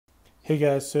Hey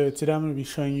guys, so today I'm going to be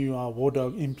showing you our War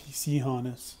Dog MPC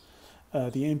harness.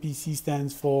 The MPC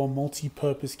stands for Multi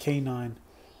Purpose Canine.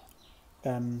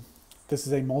 This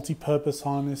is a multi-purpose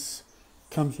harness.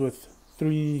 Comes with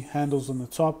 3 handles on the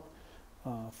top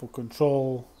for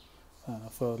control,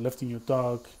 for lifting your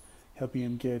dog, helping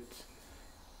him get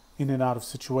in and out of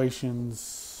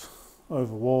situations,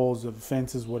 over walls, over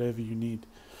fences, whatever you need.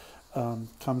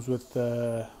 Comes with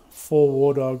 4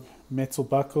 War Dog metal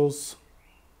buckles,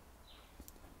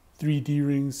 3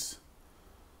 D-rings,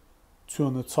 2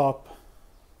 on the top,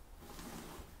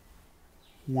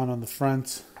 1 on the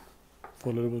front for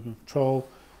a little bit of control.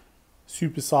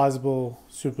 Super sizable,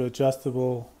 super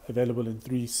adjustable, available in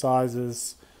 3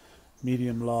 sizes: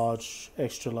 medium, large,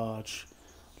 extra large.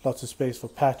 Lots of space for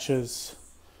patches,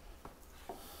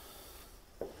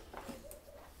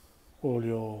 all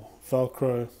your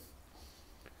Velcro,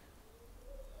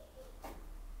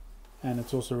 and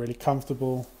it's also really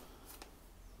comfortable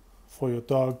for your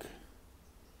dog.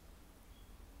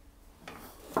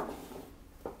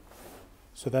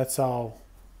 So that's our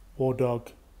War Dog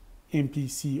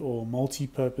MPC or Multi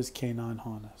Purpose Canine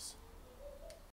harness.